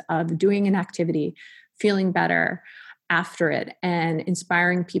terms of doing an activity, feeling better after it, and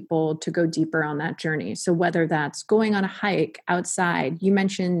inspiring people to go deeper on that journey. So whether that's going on a hike outside, you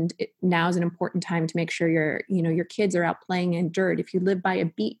mentioned now is an important time to make sure your kids are out playing in dirt. If you live by a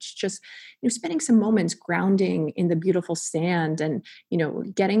beach, just spending some moments grounding in the beautiful sand, and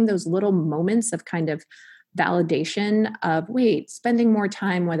getting those little moments of kind of validation of, spending more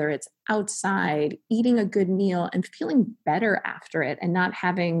time, whether it's outside, eating a good meal and feeling better after it, and not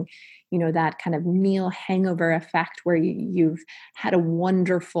having, that kind of meal hangover effect where you've had a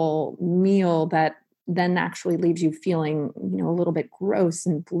wonderful meal that then actually leaves you feeling, a little bit gross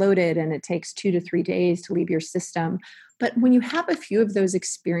and bloated, and it takes 2 to 3 days to leave your system. But when you have a few of those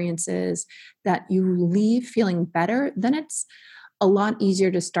experiences that you leave feeling better, then it's a lot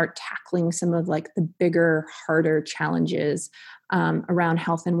easier to start tackling some of like the bigger, harder challenges around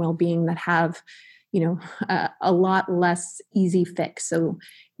health and well-being that have, a lot less easy fix. So,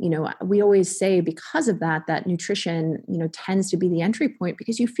 we always say because of that, that nutrition, tends to be the entry point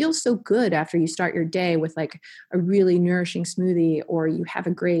because you feel so good after you start your day with like a really nourishing smoothie, or you have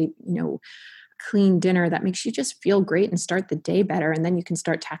a great, clean dinner that makes you just feel great and start the day better. And then you can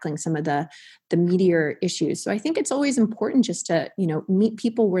start tackling some of the meatier issues. So I think it's always important just to, meet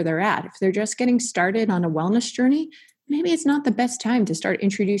people where they're at. If they're just getting started on a wellness journey, maybe it's not the best time to start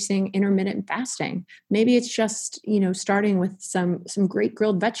introducing intermittent fasting. Maybe it's just, starting with some great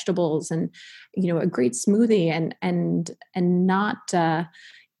grilled vegetables and, a great smoothie and not,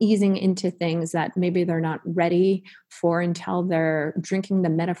 easing into things that maybe they're not ready for until they're drinking the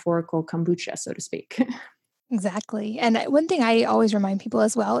metaphorical kombucha, so to speak. Exactly. And one thing I always remind people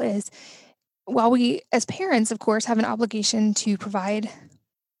as well is while we, as parents, of course, have an obligation to provide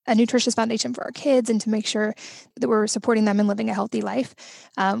a nutritious foundation for our kids and to make sure that we're supporting them and living a healthy life.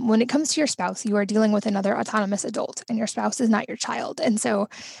 When it comes to your spouse, you are dealing with another autonomous adult, and your spouse is not your child. And so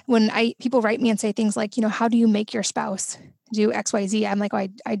when people write me and say things like, how do you make your spouse do X, Y, Z? I'm like, oh,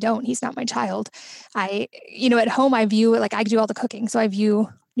 I don't. He's not my child. At home, I view it like I do all the cooking. So I view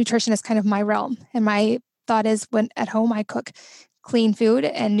nutrition as kind of my realm. And my thought is when at home, I cook clean food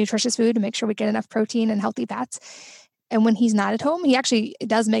and nutritious food to make sure we get enough protein and healthy fats. And when he's not at home, he actually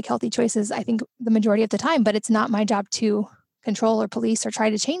does make healthy choices, I think, the majority of the time, but it's not my job to control or police or try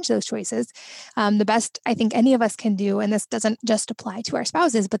to change those choices. The best I think any of us can do, and this doesn't just apply to our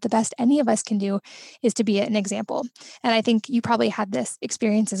spouses, but the best any of us can do is to be an example. And I think you probably had this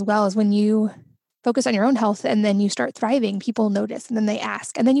experience as well, as when you focus on your own health and then you start thriving, people notice and then they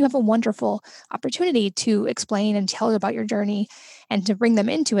ask. And then you have a wonderful opportunity to explain and tell about your journey and to bring them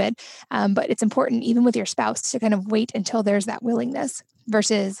into it. But it's important, even with your spouse, to kind of wait until there's that willingness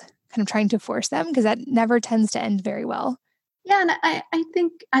versus kind of trying to force them, because that never tends to end very well. Yeah. And I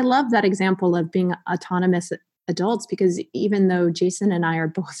think I love that example of being autonomous adults, because even though Jason and I are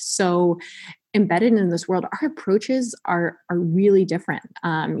both so embedded in this world, our approaches are really different.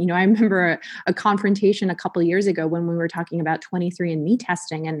 I remember a confrontation a couple of years ago when we were talking about 23andMe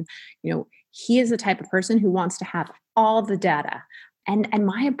testing, and he is the type of person who wants to have all the data. And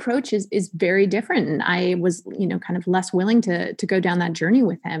my approach is very different. And I was, kind of less willing to go down that journey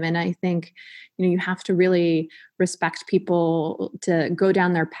with him. And I think, you have to really respect people to go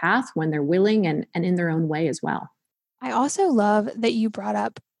down their path when they're willing and in their own way as well. I also love that you brought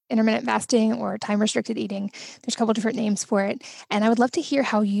up intermittent fasting or time restricted eating. There's a couple different names for it. And I would love to hear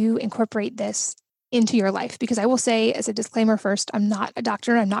how you incorporate this into your life, because I will say, as a disclaimer first, I'm not a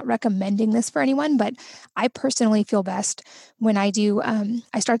doctor. I'm not recommending this for anyone, but I personally feel best when I do,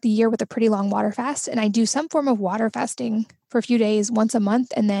 I start the year with a pretty long water fast, and I do some form of water fasting for a few days once a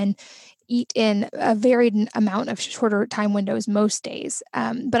month, and then eat in a varied amount of shorter time windows most days.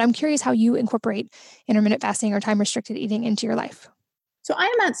 But I'm curious how you incorporate intermittent fasting or time restricted eating into your life. So I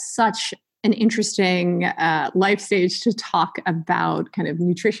am at such an interesting life stage to talk about kind of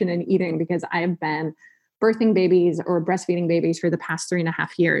nutrition and eating, because I have been birthing babies or breastfeeding babies for the past 3.5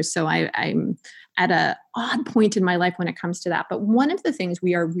 years. So I'm at an odd point in my life when it comes to that. But one of the things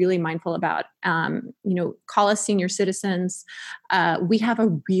we are really mindful about, call us senior citizens, we have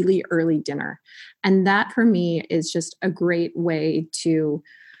a really early dinner. And that for me is just a great way to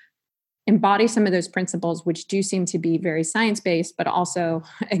embody some of those principles, which do seem to be very science-based, but also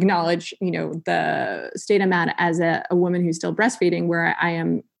acknowledge, the state I'm at as a woman who's still breastfeeding, where I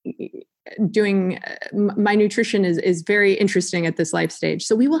am doing my nutrition is very interesting at this life stage.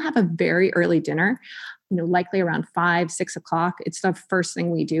 So we will have a very early dinner, likely around 5-6 o'clock. It's the first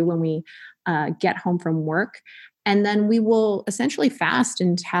thing we do when we get home from work. And then we will essentially fast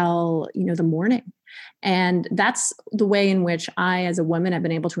until, the morning. And that's the way in which I, as a woman, have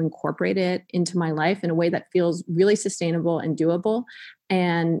been able to incorporate it into my life in a way that feels really sustainable and doable,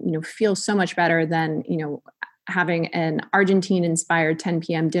 and, feels so much better than, having an Argentine-inspired 10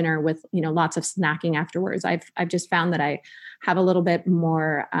 p.m. dinner with, lots of snacking afterwards. I've just found that I have a little bit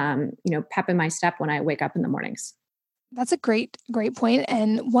more, pep in my step when I wake up in the mornings. That's a great point.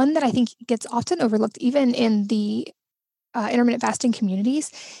 And one that I think gets often overlooked, even in the intermittent fasting communities,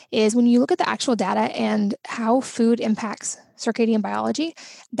 is when you look at the actual data and how food impacts circadian biology,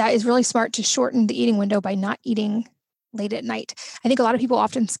 that is really smart to shorten the eating window by not eating late at night. I think a lot of people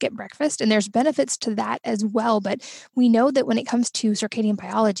often skip breakfast, and there's benefits to that as well. But we know that when it comes to circadian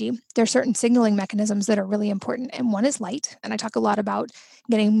biology, there are certain signaling mechanisms that are really important. And one is light. And I talk a lot about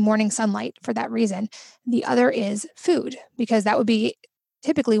getting morning sunlight for that reason. The other is food, because that would be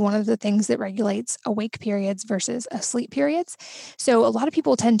typically one of the things that regulates awake periods versus asleep periods. So a lot of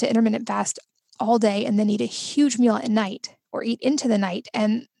people tend to intermittent fast all day and then eat a huge meal at night or eat into the night.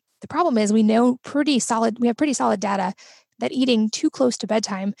 And The problem is we have pretty solid data that eating too close to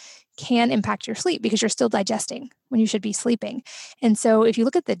bedtime can impact your sleep because you're still digesting when you should be sleeping. And so if you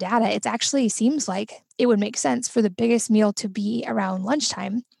look at the data, it actually seems like it would make sense for the biggest meal to be around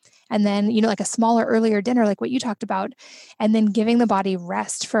lunchtime. And then, like a smaller, earlier dinner, like what you talked about, and then giving the body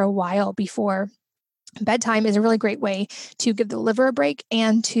rest for a while before bedtime is a really great way to give the liver a break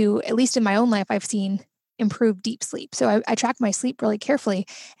and to, at least in my own life, I've seen improve deep sleep. So I track my sleep really carefully,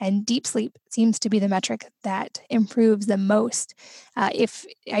 and deep sleep seems to be the metric that improves the most if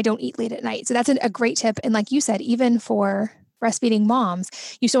I don't eat late at night. So that's a great tip. And like you said, even for breastfeeding moms,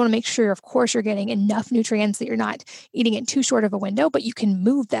 you still want to make sure, of course, you're getting enough nutrients, that you're not eating in too short of a window, but you can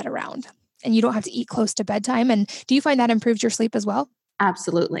move that around and you don't have to eat close to bedtime. And do you find that improves your sleep as well?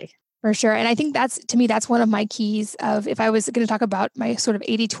 Absolutely. For sure. And I think to me, that's one of my keys of, if I was going to talk about my sort of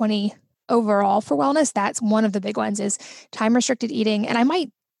 80-20 overall for wellness, that's one of the big ones, is time restricted eating. And I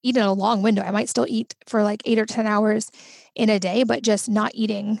might eat in a long window. I might still eat for like 8 or 10 hours in a day, but just not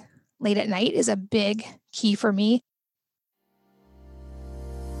eating late at night is a big key for me.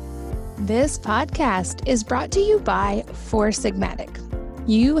 This podcast is brought to you by Four Sigmatic.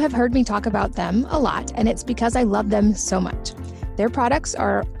 You have heard me talk about them a lot, and it's because I love them so much. Their products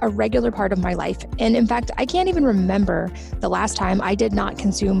are a regular part of my life. And in fact, I can't even remember the last time I did not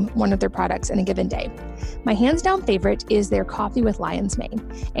consume one of their products in a given day. My hands down favorite is their coffee with lion's mane.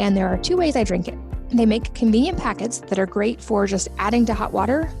 And there are 2 ways I drink it. They make convenient packets that are great for just adding to hot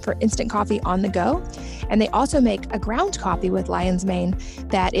water for instant coffee on the go. And they also make a ground coffee with lion's mane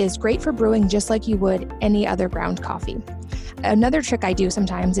that is great for brewing just like you would any other ground coffee. Another trick I do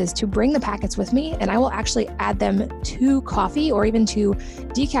sometimes is to bring the packets with me, and I will actually add them to coffee or even to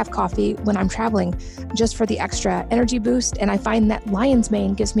decaf coffee when I'm traveling, just for the extra energy boost. And I find that lion's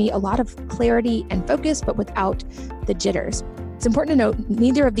mane gives me a lot of clarity and focus, but without the jitters. It's important to note,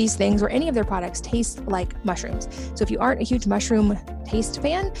 neither of these things or any of their products taste like mushrooms. So if you aren't a huge mushroom taste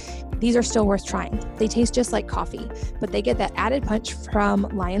fan, these are still worth trying. They taste just like coffee, but they get that added punch from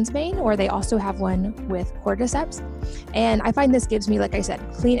lion's mane, or they also have one with cordyceps. And I find this gives me, like I said,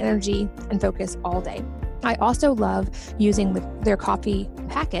 clean energy and focus all day. I also love using their coffee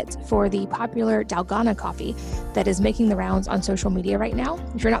packets for the popular Dalgona coffee that is making the rounds on social media right now.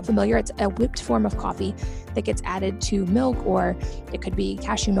 If you're not familiar, it's a whipped form of coffee that gets added to milk, or it could be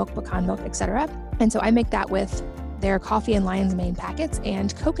cashew milk, pecan milk, etc. And so I make that with their coffee and lion's mane packets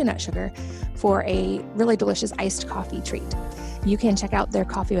and coconut sugar for a really delicious iced coffee treat. You can check out their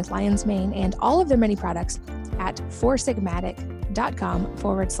coffee with lion's mane and all of their many products at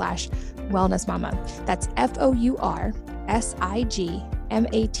foursigmatic.com/wellnessmama. That's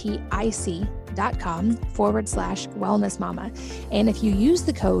foursigmatic.com/wellnessmama. And if you use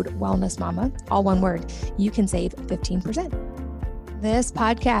the code wellnessmama, all one word, you can save 15%. This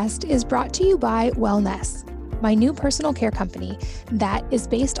podcast is brought to you by Wellness, my new personal care company that is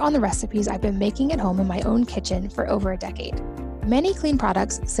based on the recipes I've been making at home in my own kitchen for over a decade. Many clean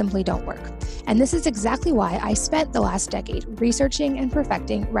products simply don't work. And this is exactly why I spent the last decade researching and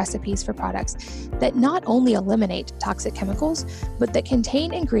perfecting recipes for products that not only eliminate toxic chemicals, but that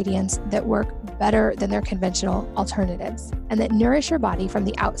contain ingredients that work better than their conventional alternatives and that nourish your body from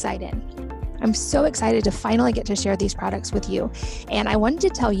the outside in. I'm so excited to finally get to share these products with you. And I wanted to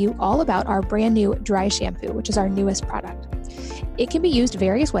tell you all about our brand new dry shampoo, which is our newest product. It can be used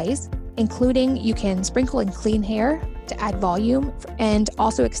various ways, including you can sprinkle in clean hair to add volume and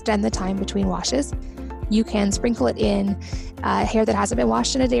also extend the time between washes. You can sprinkle it in hair that hasn't been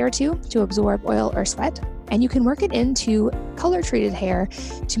washed in a day or two to absorb oil or sweat. And you can work it into color-treated hair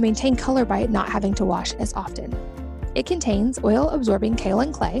to maintain color by not having to wash as often. It contains oil-absorbing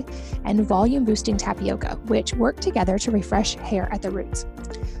kaolin clay and volume-boosting tapioca, which work together to refresh hair at the roots.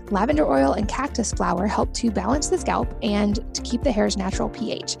 Lavender oil and cactus flower help to balance the scalp and to keep the hair's natural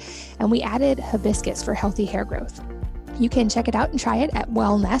pH. And we added hibiscus for healthy hair growth. You can check it out and try it at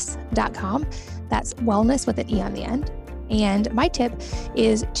wellness.com. That's wellness with an E on the end. And my tip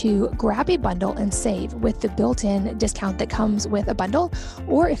is to grab a bundle and save with the built-in discount that comes with a bundle.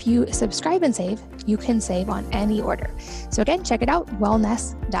 Or if you subscribe and save, you can save on any order. So again, check it out,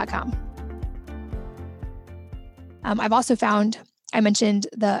 wellness.com. I've also found, I mentioned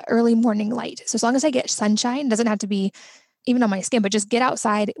the early morning light. So as long as I get sunshine, doesn't have to be even on my skin, but just get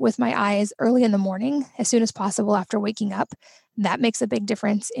outside with my eyes early in the morning, as soon as possible after waking up. That makes a big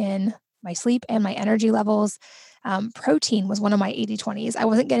difference in my sleep and my energy levels. Protein was one of my 80-20s. I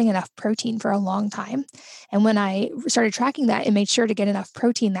wasn't getting enough protein for a long time. And when I started tracking that and made sure to get enough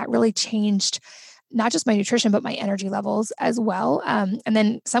protein, that really changed not just my nutrition, but my energy levels as well. And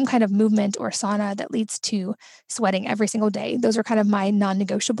then some kind of movement or sauna that leads to sweating every single day. Those are kind of my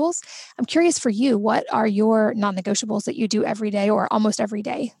non-negotiables. I'm curious for you, what are your non-negotiables that you do every day or almost every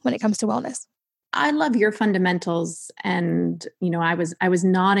day when it comes to wellness? I love your fundamentals. And, I was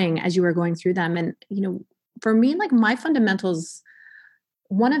nodding as you were going through them. And, for me, like my fundamentals,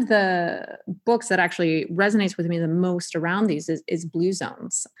 one of the books that actually resonates with me the most around these is Blue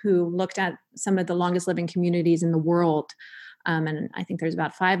Zones, who looked at some of the longest living communities in the world. And I think there's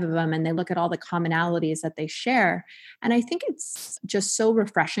about 5 of them, and they look at all the commonalities that they share. And I think it's just so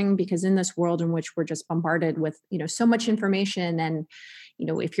refreshing because in this world in which we're just bombarded with, so much information, and,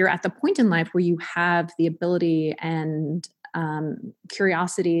 if you're at the point in life where you have the ability and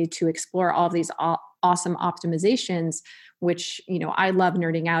curiosity to explore all of these awesome optimizations, which, I love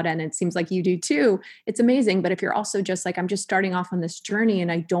nerding out, and it seems like you do too. It's amazing. But if you're also just like, I'm just starting off on this journey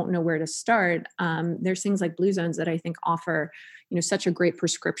and I don't know where to start, there's things like Blue Zones that I think offer, such a great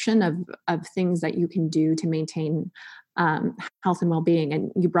prescription of things that you can do to maintain health and well-being.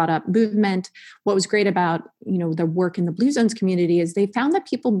 And you brought up movement. What was great about, the work in the Blue Zones community is they found that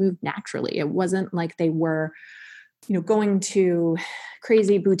people moved naturally. It wasn't like they were going to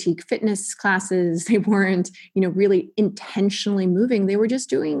crazy boutique fitness classes. They weren't, really intentionally moving. They were just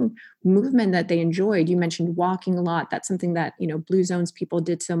doing movement that they enjoyed. You mentioned walking a lot. That's something that, Blue Zones people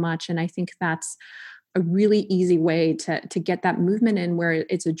did so much. And I think that's a really easy way to get that movement in where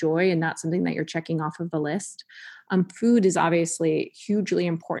it's a joy and not something that you're checking off of the list. Food is obviously hugely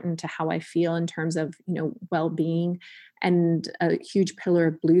important to how I feel in terms of, well-being, and a huge pillar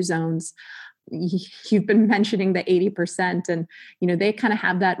of Blue Zones. You've been mentioning the 80%, and they kind of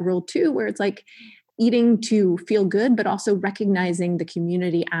have that rule too, where it's like eating to feel good, but also recognizing the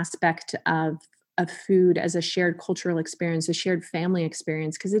community aspect of food as a shared cultural experience, a shared family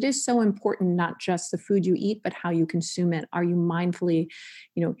experience, because it is so important, not just the food you eat, but how you consume it. Are you mindfully,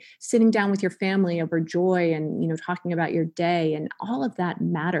 sitting down with your family over joy and, talking about your day, and all of that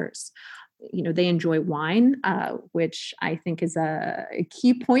matters. They enjoy wine, which I think is a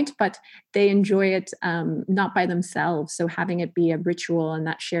key point, but they enjoy it not by themselves. So having it be a ritual and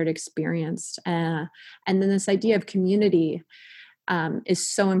that shared experience. And then this idea of community is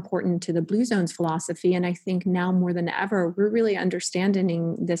so important to the Blue Zones philosophy. And I think now more than ever, we're really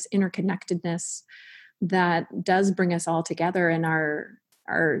understanding this interconnectedness that does bring us all together in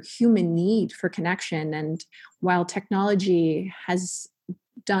our human need for connection. And while technology has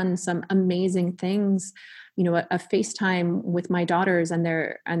done some amazing things, a FaceTime with my daughters and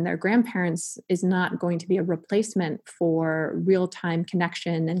their grandparents is not going to be a replacement for real-time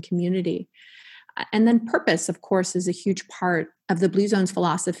connection and community. And then purpose, of course, is a huge part of the Blue Zones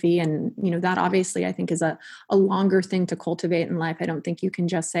philosophy. And, that obviously I think is a longer thing to cultivate in life. I don't think you can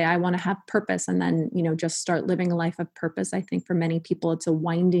just say, I want to have purpose and then, just start living a life of purpose. I think for many people, it's a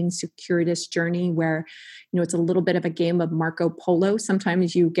winding, circuitous journey where, it's a little bit of a game of Marco Polo.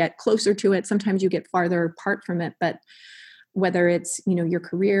 Sometimes you get closer to it. Sometimes you get farther apart from it. But whether it's, your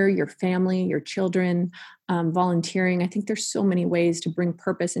career, your family, your children, volunteering, I think there's so many ways to bring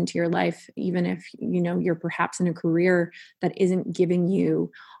purpose into your life, even if, you're perhaps in a career that isn't giving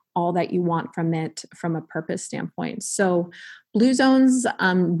you all that you want from it from a purpose standpoint. So Blue Zones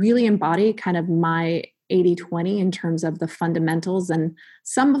really embody kind of my 80-20 in terms of the fundamentals, and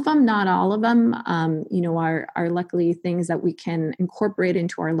some of them, not all of them, are luckily things that we can incorporate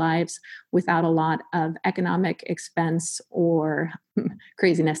into our lives without a lot of economic expense or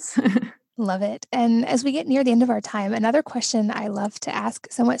craziness. Love it. And as we get near the end of our time, another question I love to ask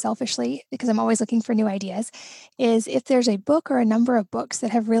somewhat selfishly, because I'm always looking for new ideas, is if there's a book or a number of books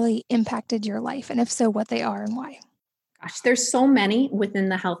that have really impacted your life, and if so, what they are and why. Gosh, there's so many within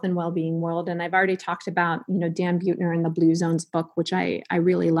the health and well-being world. And I've already talked about, Dan Buettner and the Blue Zones book, which I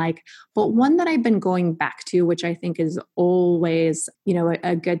really like. But one that I've been going back to, which I think is always,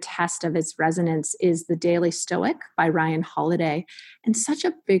 a good test of its resonance, is The Daily Stoic by Ryan Holiday. And such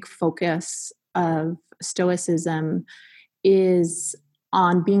a big focus of Stoicism is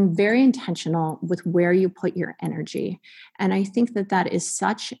on being very intentional with where you put your energy. And I think that is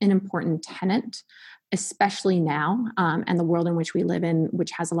such an important tenet, especially now, and the world in which we live in,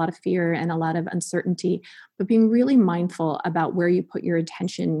 which has a lot of fear and a lot of uncertainty, but being really mindful about where you put your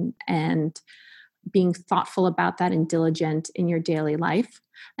attention and being thoughtful about that and diligent in your daily life.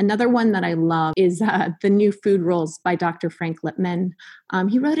 Another one that I love is The New Food Rules by Dr. Frank Lipman.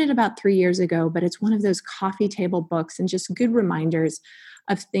 He wrote it about 3 years ago, but it's one of those coffee table books and just good reminders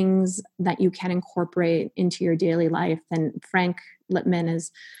of things that you can incorporate into your daily life. And Frank Lipman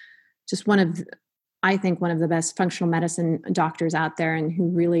is just I think one of the best functional medicine doctors out there, and who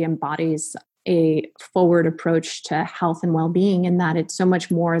really embodies a forward approach to health and well-being, in that it's so much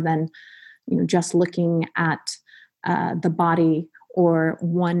more than just looking at the body or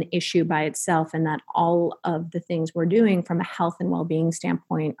one issue by itself, and that all of the things we're doing from a health and well-being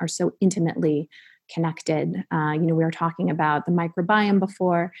standpoint are so intimately connected. We were talking about the microbiome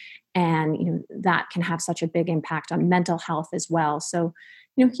before, and that can have such a big impact on mental health as well. So,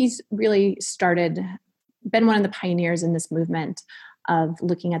 he's really been one of the pioneers in this movement of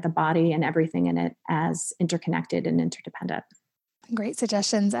looking at the body and everything in it as interconnected and interdependent. Great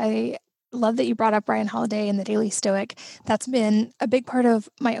suggestions. I love that you brought up Ryan Holiday and the Daily Stoic. That's been a big part of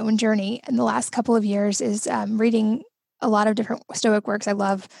my own journey in the last couple of years, is reading a lot of different Stoic works. I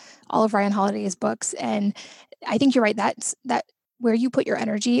love all of Ryan Holiday's books. And I think you're right. That where you put your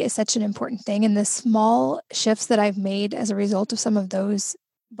energy is such an important thing. And the small shifts that I've made as a result of some of those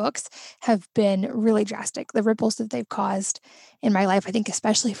books have been really drastic. The ripples that they've caused in my life, I think,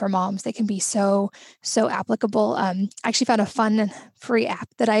 especially for moms, they can be so applicable. I actually found a fun free app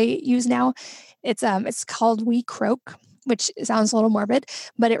that I use now. It's called We Croak, which sounds a little morbid,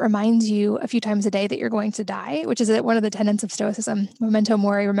 but it reminds you a few times a day that you're going to die, which is one of the tenets of Stoicism. Memento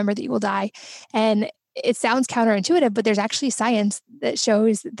mori, remember that you will die. And it sounds counterintuitive, but there's actually science that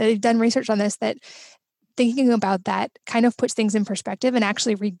shows that they've done research on this, that thinking about that kind of puts things in perspective and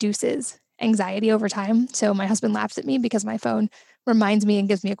actually reduces anxiety over time. So my husband laughs at me because my phone reminds me and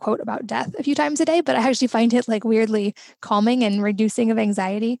gives me a quote about death a few times a day, but I actually find it weirdly calming and reducing of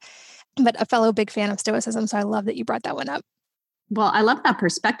anxiety. But a fellow big fan of Stoicism, so I love that you brought that one up. Well, I love that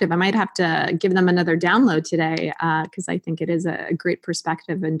perspective. I might have to give them another download today, because I think it is a great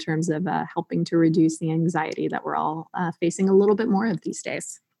perspective in terms of helping to reduce the anxiety that we're all facing a little bit more of these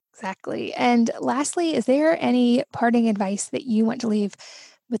days. Exactly. And lastly, is there any parting advice that you want to leave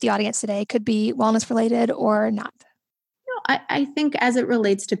with the audience today? Could be wellness related or not. I think as it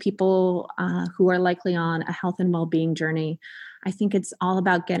relates to people who are likely on a health and well-being journey, I think it's all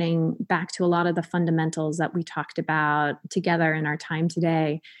about getting back to a lot of the fundamentals that we talked about together in our time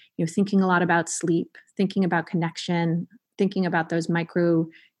today. Thinking a lot about sleep, thinking about connection, thinking about those micro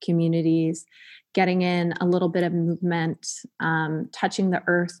communities, getting in a little bit of movement, touching the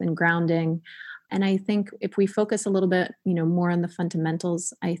earth and grounding. And I think if we focus a little bit, more on the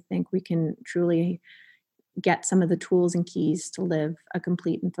fundamentals, I think we can truly get some of the tools and keys to live a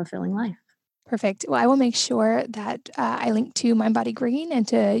complete and fulfilling life. Perfect. Well, I will make sure that I link to mindbodygreen and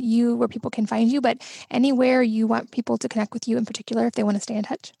to you where people can find you, but anywhere you want people to connect with you in particular if they want to stay in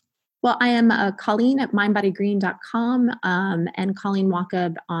touch. Well, I am Colleen at mindbodygreen.com and Colleen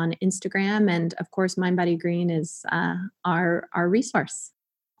Walkup on Instagram. And of course, mindbodygreen is our resource.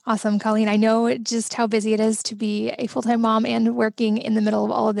 Awesome, Colleen. I know just how busy it is to be a full-time mom and working in the middle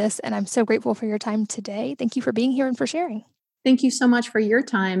of all of this. And I'm so grateful for your time today. Thank you for being here and for sharing. Thank you so much for your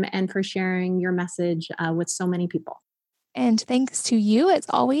time and for sharing your message with so many people. And thanks to you, as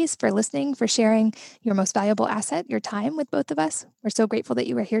always, for listening, for sharing your most valuable asset, your time with both of us. We're so grateful that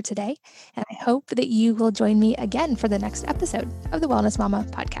you are here today. And I hope that you will join me again for the next episode of the Wellness Mama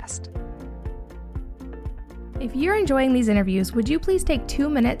podcast. If you're enjoying these interviews, would you please take 2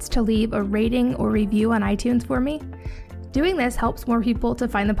 minutes to leave a rating or review on iTunes for me? Doing this helps more people to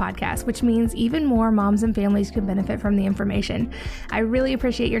find the podcast, which means even more moms and families can benefit from the information. I really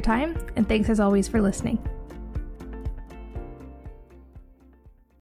appreciate your time, and thanks as always for listening.